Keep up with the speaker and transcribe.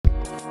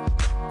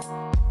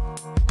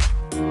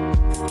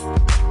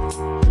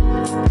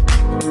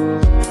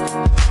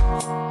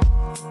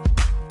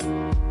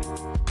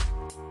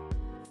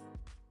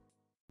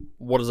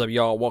What is up,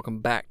 y'all? Welcome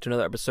back to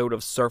another episode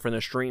of Surfing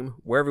the Stream,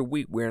 where every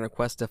week we're on a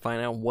quest to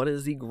find out what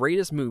is the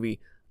greatest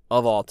movie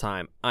of all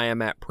time. I am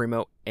Matt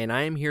Primo, and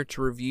I am here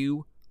to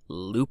review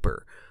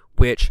Looper,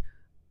 which,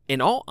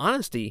 in all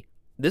honesty,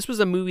 this was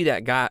a movie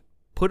that got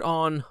put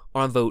on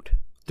a vote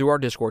through our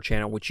Discord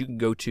channel, which you can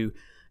go to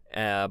you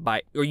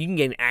can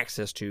gain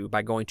access to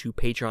by going to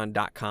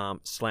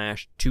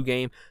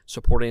patreon.com/2game,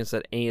 supporting us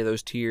at any of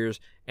those tiers,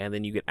 and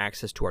then you get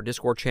access to our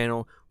Discord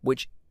channel,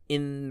 which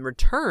in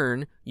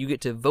return, you get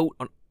to vote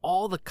on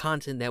all the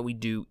content that we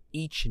do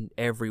each and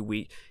every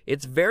week.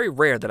 It's very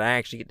rare that I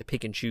actually get to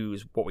pick and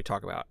choose what we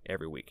talk about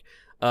every week.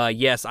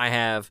 Yes, I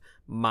have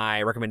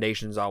my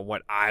recommendations on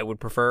what I would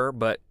prefer,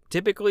 but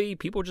typically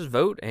people just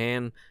vote.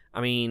 And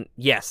I mean,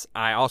 yes,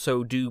 I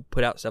also do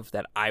put out stuff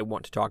that I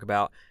want to talk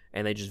about,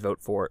 and they just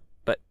vote for it.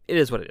 But it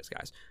is what it is,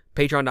 guys.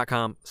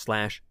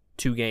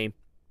 Patreon.com/2game.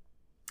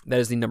 That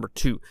is the number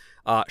 2.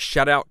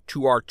 Shout out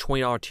to our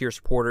 $20 tier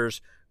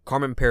supporters: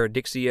 Carmen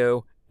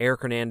Paradixio,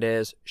 Eric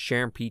Hernandez,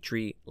 Sharon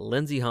Petrie,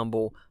 Lindsay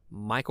Humble,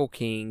 Michael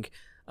King,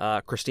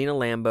 Christina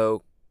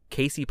Lambo,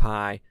 Casey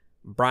Pye,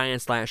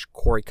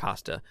 Brian/Corey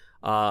Costa.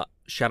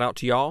 Shout out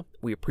to y'all.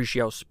 We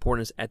appreciate y'all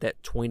supporting us at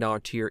that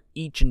 $20 tier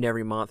each and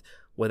every month.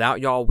 Without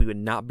y'all, we would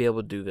not be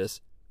able to do this.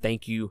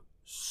 Thank you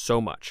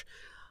so much.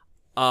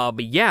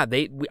 But yeah,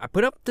 I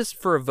put up this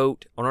for a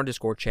vote on our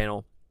Discord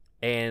channel,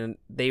 and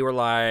they were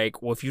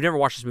like, well, if you've never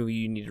watched this movie,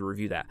 you need to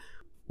review that.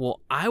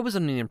 Well, I was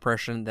under the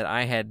impression that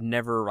I had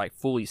never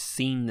fully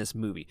seen this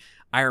movie.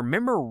 I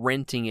remember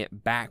renting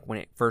it back when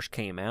it first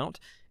came out,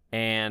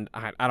 and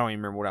I don't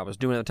even remember what I was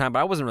doing at the time, but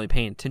I wasn't really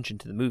paying attention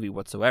to the movie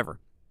whatsoever.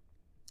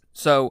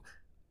 So,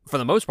 for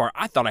the most part,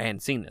 I thought I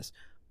hadn't seen this.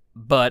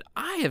 But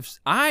I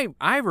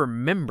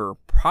remember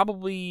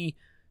probably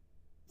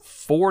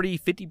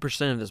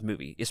 40-50% of this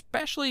movie,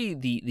 especially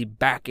the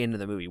back end of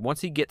the movie.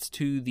 Once he gets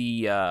to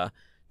the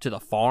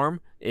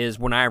farm is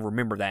when I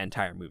remember that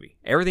entire movie.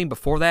 Everything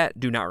before that,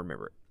 do not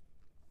remember it.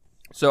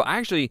 So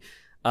actually,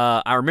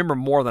 I remember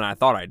more than I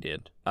thought I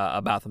did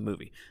about the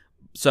movie.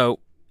 So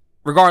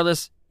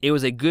regardless, it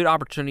was a good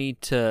opportunity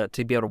to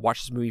be able to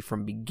watch this movie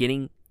from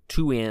beginning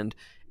to end,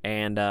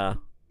 and I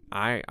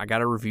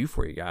got a review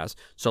for you guys.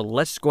 So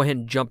let's go ahead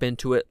and jump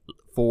into it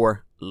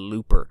for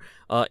Looper.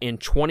 In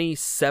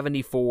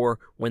 2074,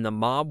 when the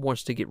mob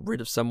wants to get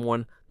rid of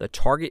someone, the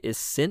target is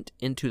sent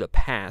into the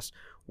past,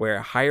 where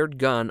a hired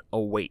gun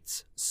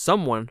awaits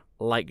someone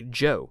like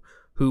Joe,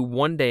 who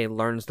one day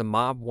learns the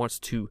mob wants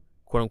to,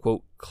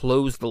 quote-unquote,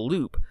 close the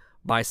loop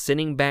by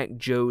sending back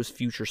Joe's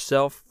future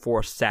self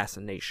for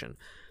assassination.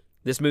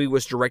 This movie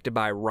was directed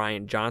by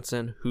Rian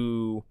Johnson,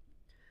 who,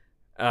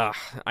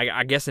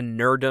 I guess in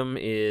nerddom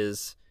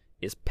is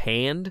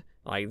panned.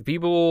 Like,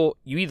 people,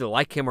 you either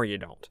like him or you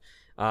don't.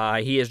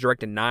 He has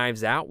directed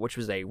Knives Out, which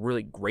was a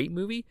really great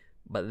movie,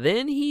 but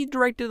then he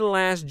directed The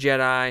Last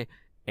Jedi,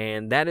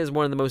 and that is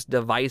one of the most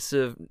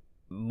divisive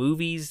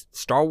movies,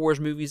 Star Wars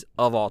movies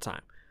of all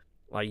time.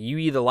 Like, you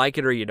either like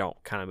it or you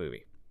don't kind of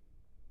movie.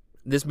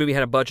 This movie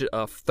had a budget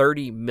of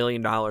 $30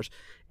 million,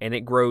 and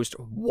it grossed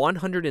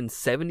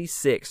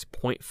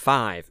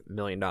 $176.5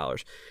 million.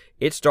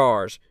 It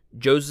stars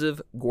Joseph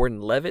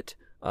Gordon-Levitt,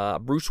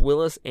 Bruce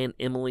Willis, and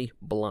Emily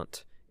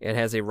Blunt. It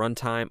has a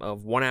runtime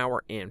of 1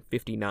 hour and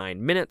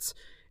 59 minutes,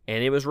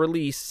 and it was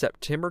released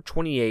September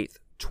 28th,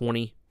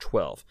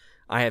 2012.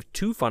 I have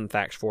 2 fun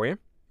facts for you.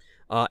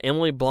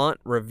 Emily Blunt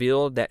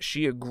revealed that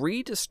she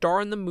agreed to star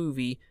in the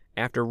movie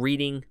after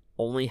reading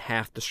only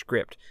half the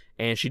script,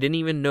 and she didn't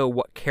even know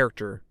what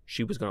character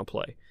she was going to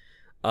play.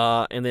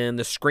 And then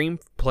the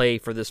screenplay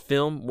for this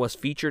film was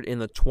featured in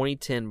the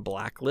 2010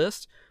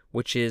 Blacklist,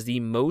 which is the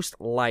most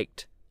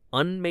liked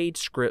unmade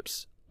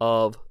scripts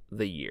of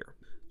the year.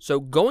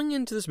 So going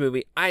into this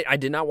movie, I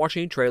did not watch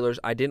any trailers.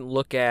 I didn't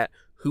look at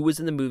who was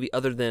in the movie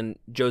other than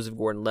Joseph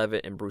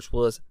Gordon-Levitt and Bruce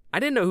Willis. I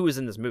didn't know who was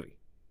in this movie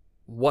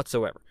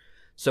whatsoever.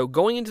 So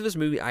going into this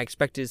movie, I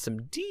expected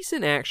some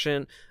decent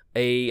action,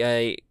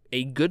 a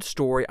good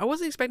story. I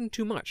wasn't expecting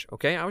too much,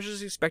 okay? I was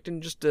just expecting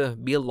just to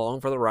be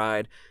along for the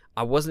ride.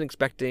 I wasn't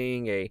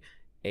expecting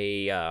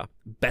a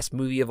best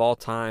movie of all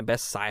time,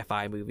 best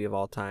sci-fi movie of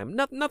all time.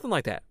 Nothing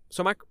like that.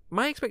 So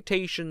my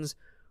expectations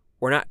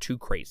were not too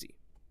crazy.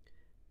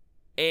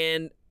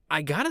 And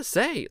I gotta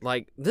say,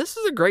 this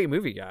is a great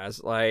movie, guys.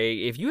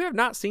 If you have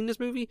not seen this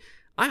movie,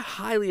 I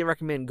highly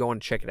recommend going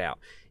to check it out.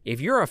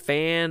 If you're a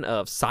fan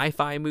of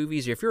sci-fi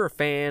movies, or if you're a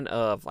fan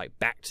of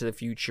Back to the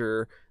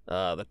Future,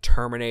 The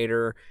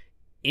Terminator,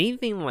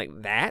 anything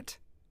like that,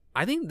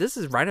 I think this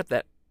is right up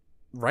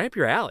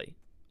your alley.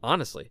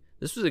 Honestly,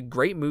 this was a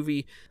great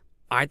movie.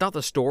 I thought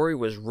the story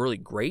was really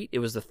great. It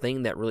was the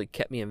thing that really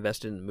kept me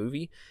invested in the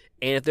movie.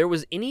 And if there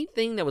was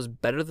anything that was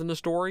better than the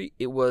story,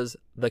 it was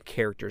the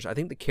characters. I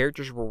think the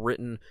characters were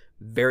written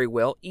very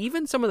well.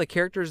 Even some of the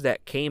characters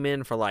that came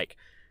in for a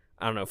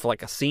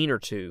scene or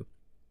two,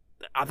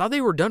 I thought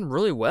they were done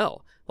really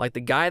well. Like the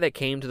guy that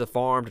came to the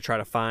farm to try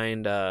to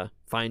find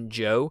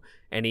Joe,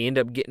 and he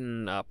ended up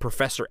getting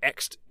Professor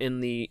X'd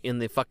in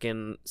the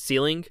fucking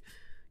ceiling,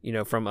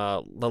 from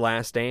The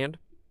Last Stand.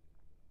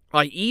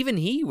 Even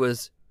he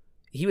was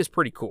he was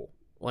pretty cool.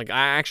 Like,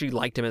 I actually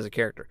liked him as a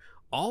character.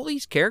 All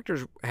these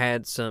characters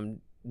had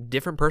some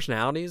different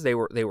personalities. They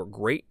were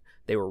great.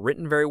 They were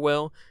written very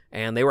well,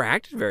 and they were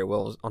acted very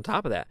well on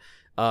top of that.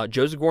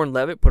 Joseph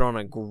Gordon-Levitt put on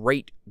a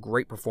great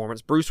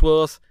performance. Bruce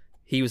Willis,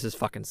 he was his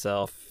fucking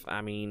self.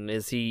 I mean,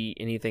 is he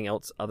anything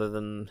else other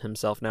than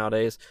himself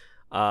nowadays?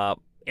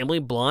 Emily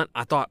Blunt,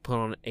 I thought, put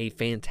on a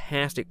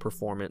fantastic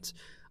performance.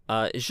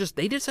 It's just,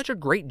 they did such a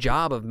great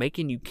job of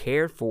making you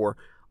care for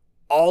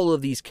all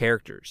of these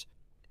characters.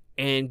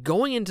 And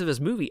going into this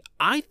movie,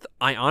 I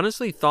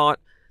honestly thought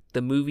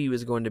the movie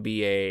was going to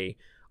be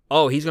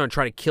he's going to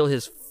try to kill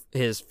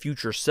his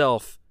future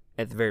self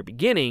at the very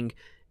beginning,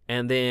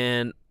 and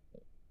then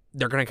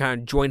they're going to kind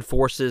of join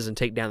forces and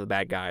take down the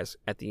bad guys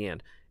at the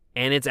end.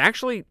 And it's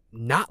actually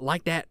not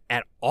like that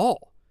at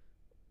all.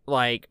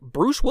 Like,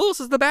 Bruce Willis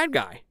is the bad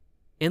guy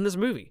in this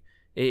movie.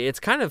 It's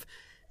kind of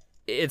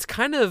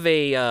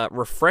a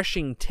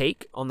refreshing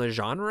take on the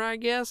genre, I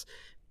guess.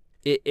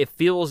 It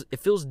feels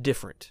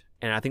different.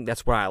 And I think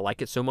that's why I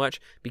like it so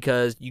much,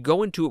 because you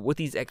go into it with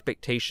these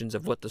expectations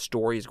of what the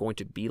story is going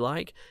to be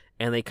like,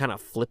 and they kind of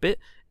flip it.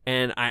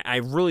 And I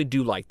really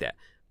do like that.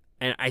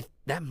 And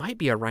that might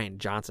be a Rian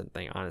Johnson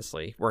thing,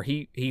 honestly, where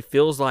he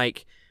feels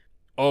like,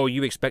 oh,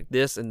 you expect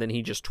this, and then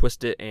he just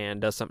twists it and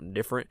does something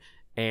different.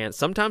 And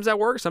sometimes that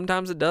works,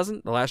 sometimes it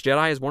doesn't. The Last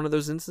Jedi is one of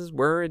those instances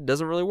where it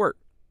doesn't really work.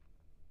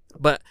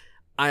 But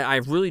I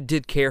really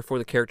did care for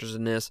the characters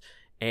in this.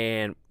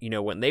 And,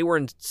 when they were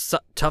in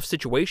tough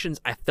situations,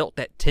 I felt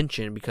that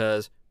tension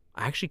because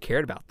I actually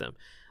cared about them.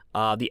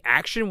 The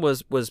action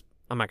was,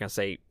 I'm not going to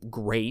say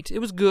great. It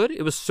was good.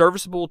 It was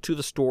serviceable to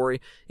the story.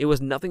 It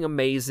was nothing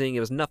amazing. It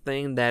was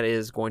nothing that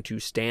is going to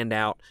stand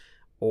out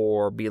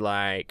or be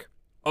like,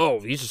 oh,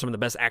 these are some of the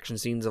best action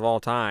scenes of all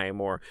time.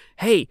 Or,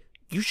 hey,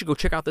 you should go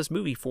check out this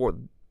movie for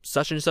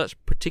such and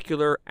such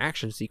particular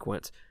action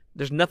sequence.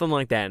 There's nothing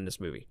like that in this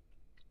movie.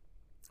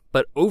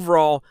 But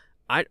overall,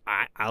 I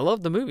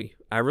loved the movie.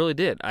 I really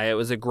did. It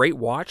was a great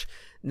watch.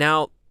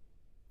 Now,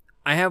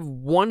 I have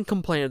one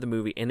complaint of the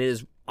movie, and it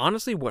is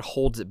honestly what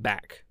holds it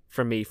back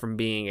from me from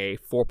being a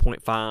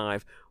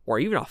 4.5 or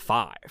even a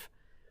 5.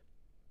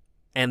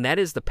 And that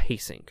is the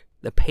pacing.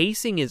 The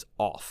pacing is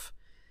off.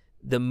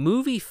 The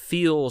movie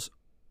feels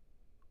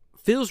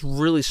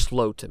really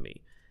slow to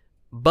me.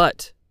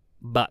 But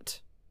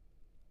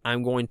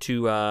I'm going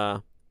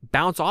to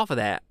bounce off of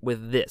that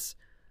with this.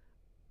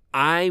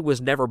 I was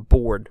never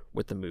bored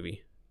with the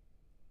movie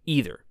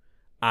either.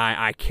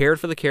 I cared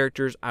for the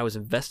characters. I was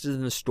invested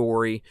in the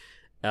story.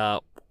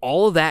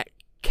 All of that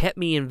kept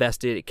me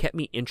invested. It kept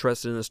me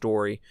interested in the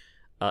story,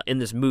 in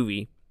this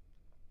movie.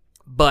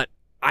 But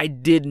I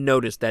did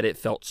notice that it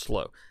felt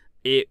slow.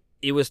 It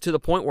was to the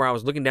point where I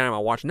was looking down at my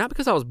watch, not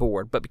because I was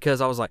bored, but because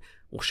I was like,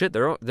 well, shit,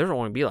 there's only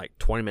going to be like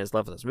 20 minutes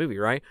left of this movie,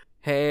 right?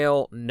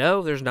 Hell,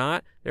 no, there's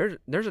not.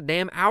 There's a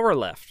damn hour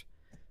left.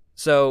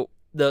 So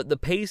the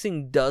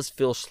pacing does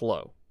feel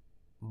slow,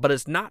 but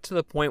it's not to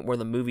the point where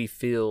the movie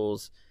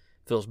feels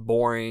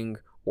boring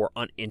or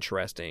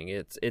uninteresting.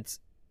 It's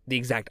the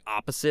exact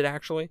opposite,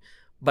 actually.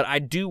 But I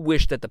do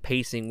wish that the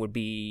pacing would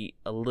be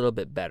a little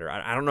bit better.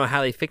 I don't know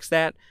how they fix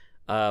that,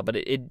 but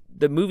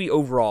the movie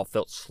overall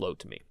felt slow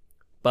to me.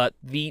 But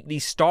the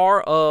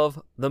star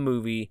of the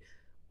movie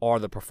are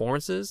the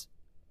performances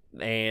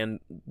and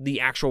the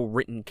actual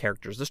written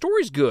characters. The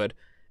story's good,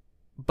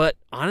 but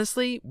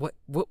honestly, what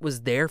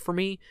was there for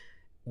me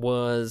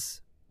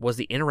was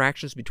the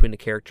interactions between the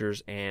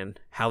characters and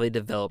how they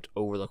developed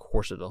over the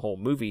course of the whole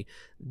movie.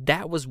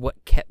 That was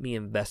what kept me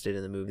invested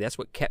in the movie. That's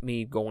what kept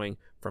me going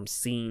from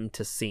scene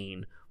to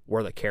scene,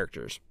 were the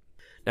characters.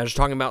 Now, just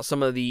talking about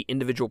some of the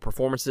individual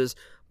performances,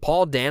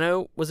 Paul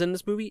Dano was in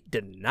this movie.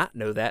 Did not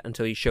know that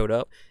until he showed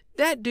up.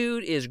 That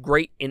dude is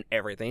great in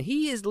everything.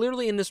 He is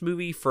literally in this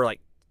movie for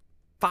like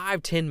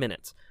 5-10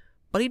 minutes.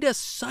 But he does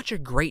such a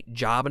great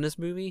job in this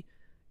movie.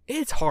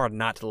 It's hard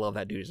not to love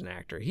that dude as an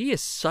actor. He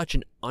is such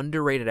an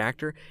underrated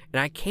actor, and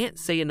I can't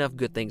say enough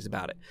good things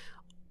about it.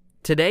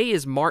 Today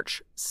is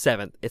March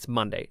 7th. It's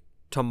Monday.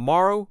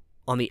 Tomorrow,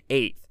 on the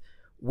 8th,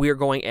 we're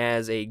going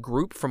as a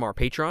group from our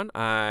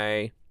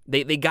Patreon.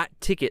 They got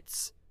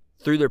tickets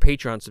through their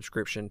Patreon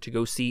subscription to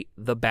go see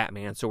The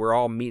Batman. So we're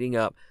all meeting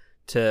up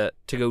to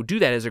go do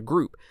that as a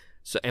group.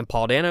 So, and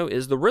Paul Dano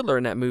is the Riddler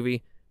in that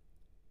movie.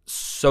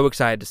 So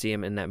excited to see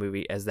him in that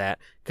movie as that,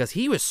 because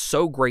he was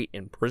so great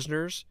in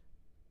Prisoners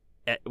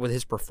with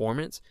his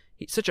performance.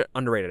 He's such an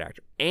underrated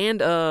actor. And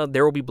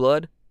There Will Be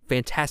Blood,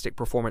 fantastic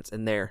performance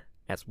in there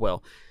as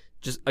well.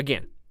 Just,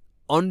 again,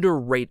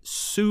 underrated,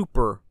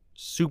 super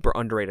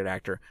underrated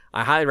actor.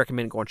 I highly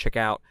recommend going to check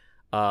out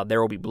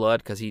There Will Be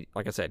Blood, because he,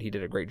 like I said, he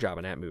did a great job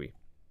in that movie.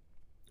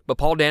 But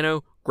Paul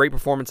Dano, great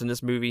performance in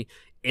this movie.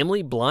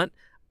 Emily Blunt,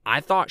 I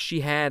thought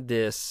she had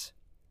this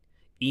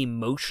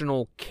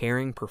emotional,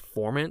 caring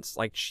performance.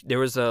 Like, there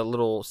was a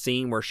little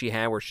scene where she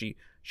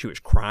was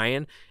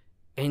crying.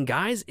 And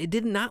guys, it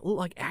did not look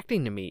like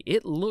acting to me.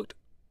 It looked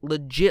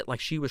legit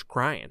like she was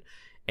crying.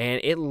 And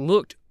it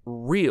looked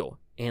real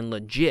and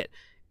legit.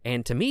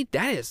 And to me,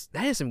 that is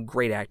some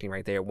great acting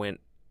right there. When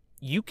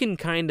you can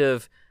kind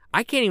of,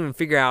 I can't even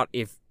figure out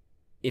if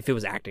it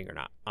was acting or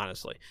not,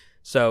 honestly.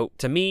 So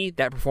to me,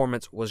 that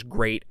performance was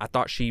great. I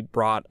thought she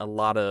brought a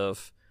lot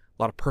of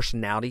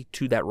personality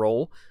to that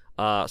role.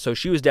 So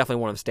she was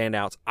definitely one of the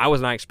standouts. I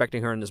was not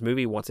expecting her in this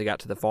movie. Once they got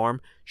to the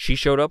farm, she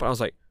showed up, and I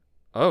was like,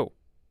 oh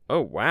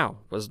wow,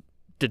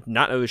 did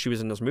not know that she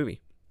was in this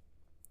movie.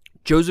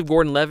 Joseph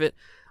Gordon-Levitt,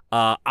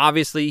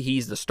 obviously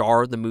he's the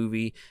star of the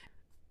movie,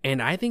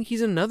 and I think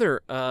he's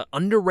another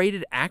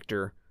underrated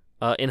actor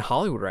in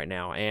Hollywood right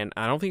now. And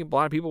I don't think a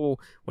lot of people,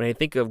 when they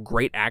think of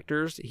great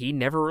actors, he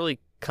never really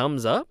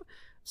comes up.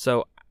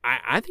 So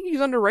I think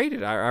he's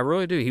underrated. I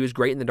really do. He was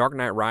great in The Dark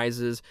Knight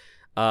Rises.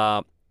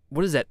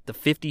 What is that? The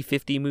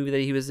 50-50 movie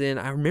that he was in.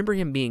 I remember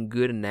him being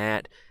good in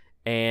that.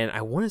 And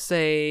I want to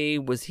say,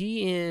 was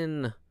he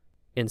in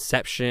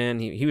Inception?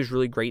 He was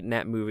really great in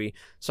that movie.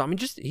 So I mean,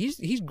 just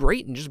he's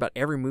great in just about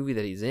every movie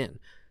that he's in.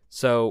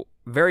 So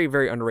very,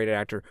 very underrated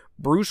actor.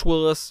 Bruce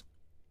Willis,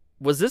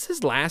 was this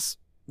his last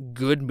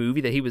good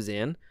movie that he was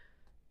in?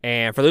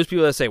 And for those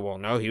people that say, well,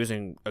 no, he was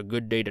in A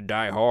Good Day to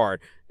Die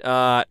Hard.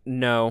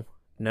 No.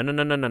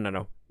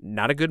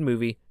 Not a good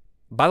movie.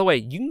 By the way,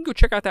 you can go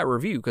check out that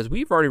review because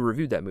we've already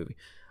reviewed that movie.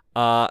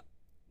 Not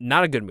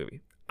a good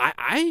movie.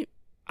 I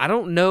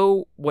don't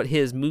know what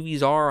his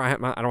movies are.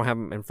 I don't have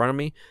them in front of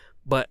me,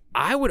 but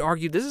I would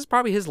argue this is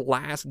probably his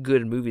last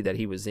good movie that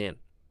he was in.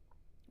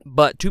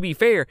 But to be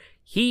fair,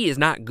 he is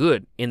not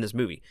good in this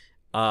movie.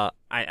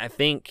 I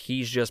think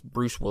he's just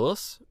Bruce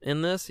Willis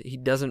in this. He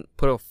doesn't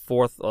put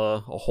forth a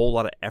whole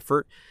lot of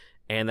effort,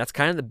 and that's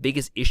kind of the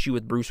biggest issue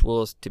with Bruce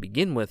Willis to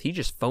begin with. He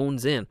just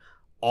phones in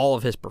all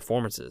of his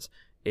performances.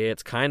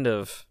 It's kind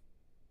of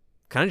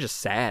just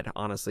sad,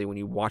 honestly, when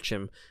you watch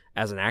him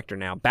as an actor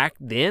now. Back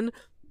then,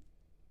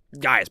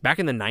 guys, back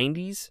in the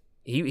 90s,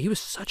 he was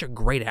such a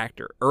great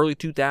actor. Early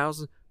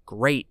 2000s,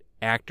 great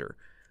actor.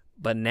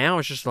 But now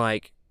it's just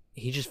like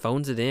he just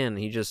phones it in.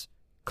 He just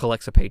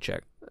collects a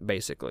paycheck,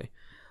 basically.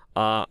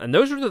 And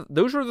those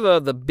were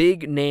the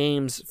big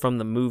names from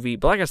the movie.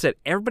 But like I said,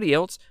 everybody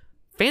else,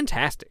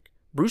 fantastic.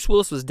 Bruce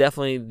Willis was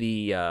definitely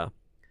the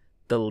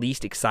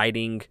least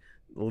exciting,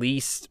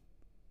 least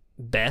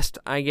best,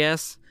 I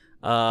guess,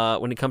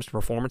 when it comes to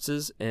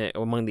performances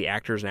among the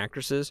actors and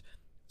actresses.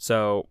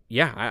 So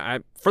yeah, I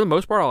for the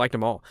most part I liked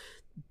them all.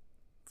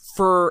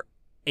 For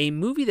a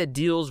movie that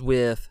deals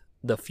with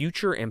the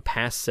future and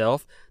past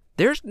self,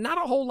 there's not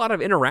a whole lot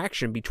of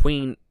interaction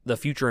between the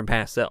future and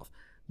past self.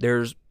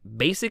 There's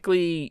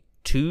basically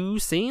 2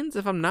 scenes,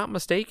 if I'm not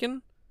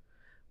mistaken,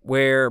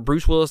 where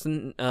Bruce Willis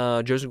and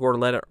Joseph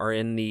Gordon-Levitt are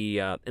in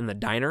the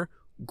diner.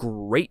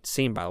 Great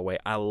scene, by the way.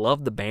 I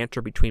love the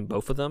banter between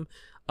both of them.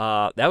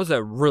 That was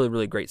a really,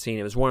 really great scene.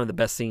 It was one of the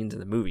best scenes in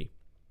the movie.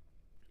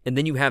 And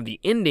then you have the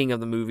ending of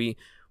the movie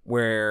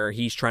where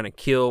he's trying to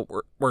kill,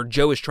 where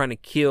Joe is trying to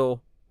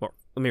kill, well,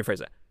 let me rephrase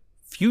that.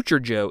 Future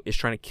Joe is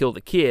trying to kill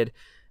the kid.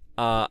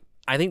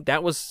 I think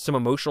that was some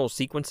emotional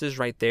sequences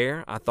right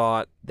there. I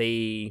thought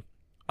they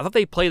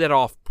played that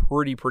off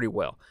pretty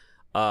well.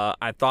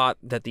 I thought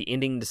that the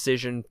ending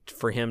decision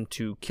for him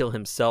to kill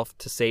himself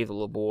to save the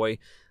little boy,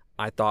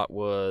 I thought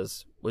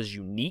was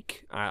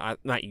unique.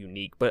 Not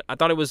unique, but I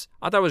thought it was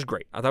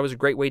great. I thought it was a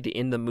great way to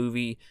end the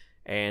movie,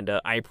 and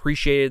I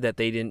appreciated that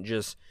they didn't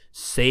just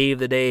save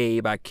the day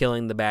by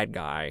killing the bad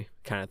guy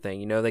kind of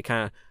thing. You know, they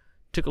kind of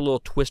took a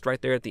little twist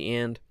right there at the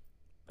end.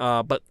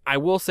 But I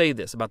will say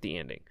this about the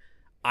ending.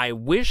 I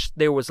wish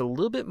there was a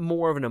little bit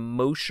more of an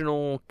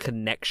emotional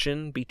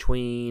connection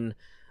between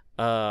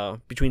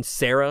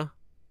Sarah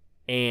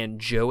and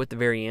Joe at the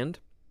very end,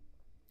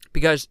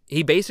 because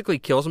he basically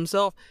kills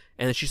himself,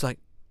 and then she's like,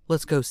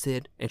 "Let's go,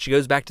 Sid," and she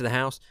goes back to the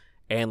house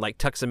and like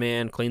tucks him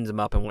in, cleans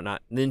him up and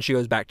whatnot. And then she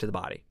goes back to the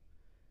body,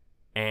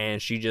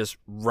 and she just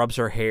rubs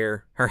her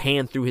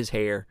hand through his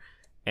hair,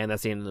 and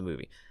that's the end of the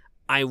movie.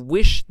 I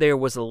wish there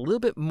was a little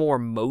bit more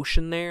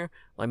emotion there,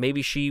 like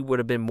maybe she would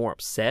have been more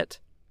upset,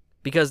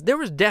 because there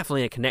was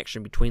definitely a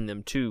connection between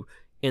them two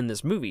in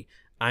this movie.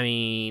 I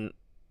mean,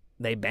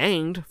 they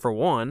banged for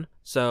one,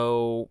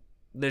 so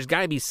there's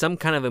got to be some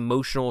kind of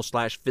emotional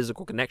 /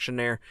 physical connection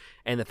there.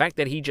 And the fact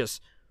that he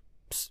just,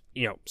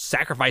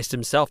 sacrificed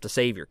himself to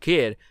save your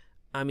kid,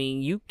 I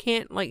mean, you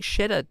can't like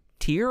shed a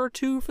tear or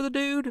two for the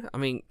dude. I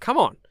mean, come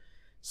on.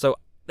 So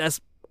that's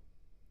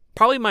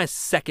probably my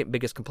second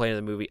biggest complaint of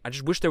the movie. I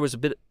just wish there was a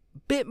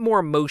bit more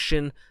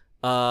emotion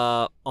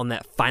on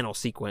that final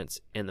sequence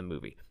in the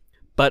movie.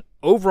 But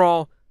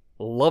overall,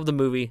 love the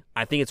movie.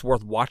 I think it's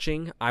worth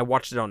watching. I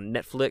watched it on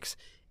Netflix,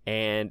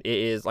 and it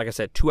is, like I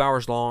said, 2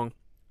 hours long.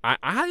 I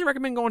highly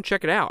recommend going and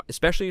check it out,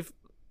 especially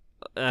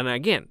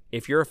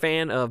if you're a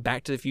fan of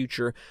Back to the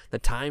Future, the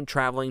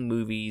time-traveling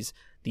movies,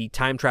 the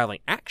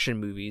time-traveling action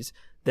movies,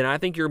 then I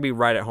think you're going to be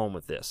right at home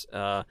with this.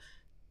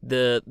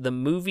 The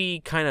movie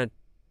kind of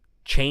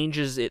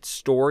changes its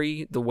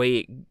story, the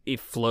way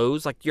it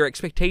flows. Like, your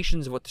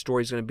expectations of what the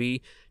story is going to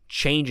be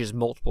changes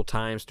multiple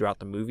times throughout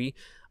the movie.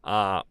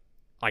 I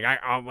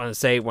want to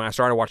say, when I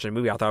started watching the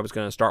movie, I thought it was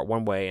going to start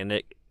one way, and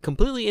it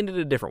completely ended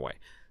a different way.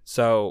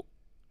 So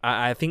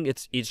I think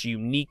it's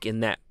unique in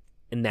that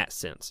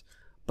sense.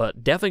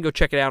 But definitely go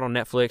check it out on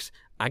Netflix.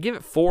 I give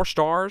it 4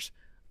 stars.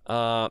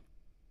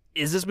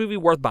 Is this movie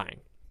worth buying?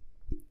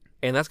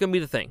 And that's going to be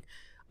the thing.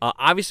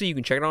 Obviously, you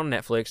can check it on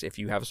Netflix if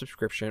you have a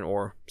subscription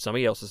or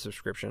somebody else's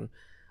subscription.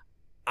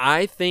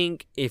 I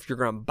think if you're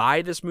going to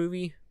buy this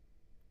movie,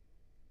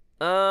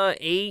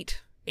 $8,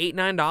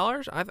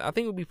 $9, I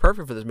think it would be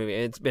perfect for this movie.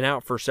 It's been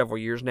out for several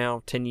years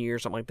now, 10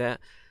 years, something like that.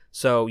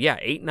 So, yeah,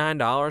 $8,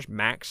 $9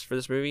 max for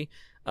this movie.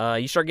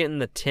 You start getting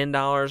the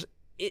 $10,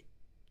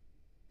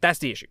 that's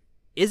the issue.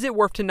 Is it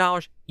worth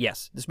 $10?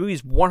 Yes. This movie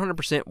is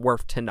 100%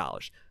 worth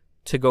 $10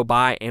 to go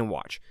buy and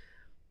watch.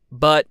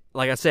 But,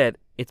 like I said,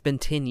 it's been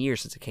 10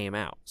 years since it came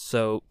out.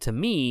 So, to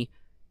me,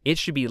 it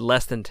should be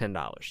less than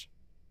 $10.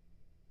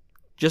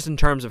 Just in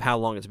terms of how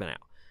long it's been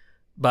out.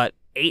 But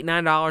 $8,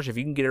 $9, if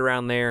you can get it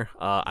around there,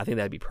 I think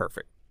that'd be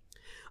perfect.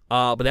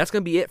 But that's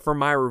going to be it for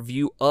my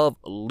review of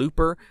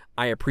Looper.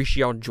 I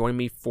appreciate y'all joining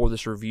me for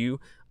this review.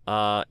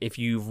 If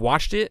you've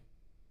watched it,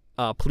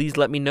 please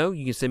let me know.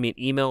 You can send me an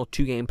email,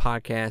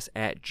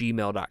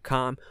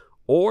 2gamepodcast@gmail.com,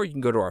 or you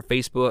can go to our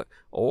Facebook,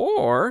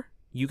 or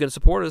you can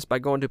support us by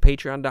going to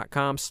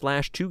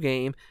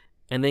patreon.com/2game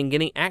and then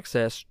getting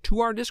access to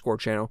our Discord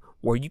channel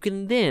where you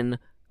can then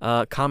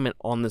comment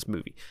on this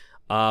movie.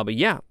 But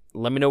yeah,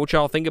 let me know what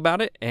y'all think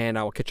about it, and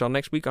I will catch y'all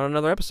next week on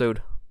another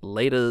episode.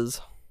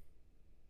 Laters.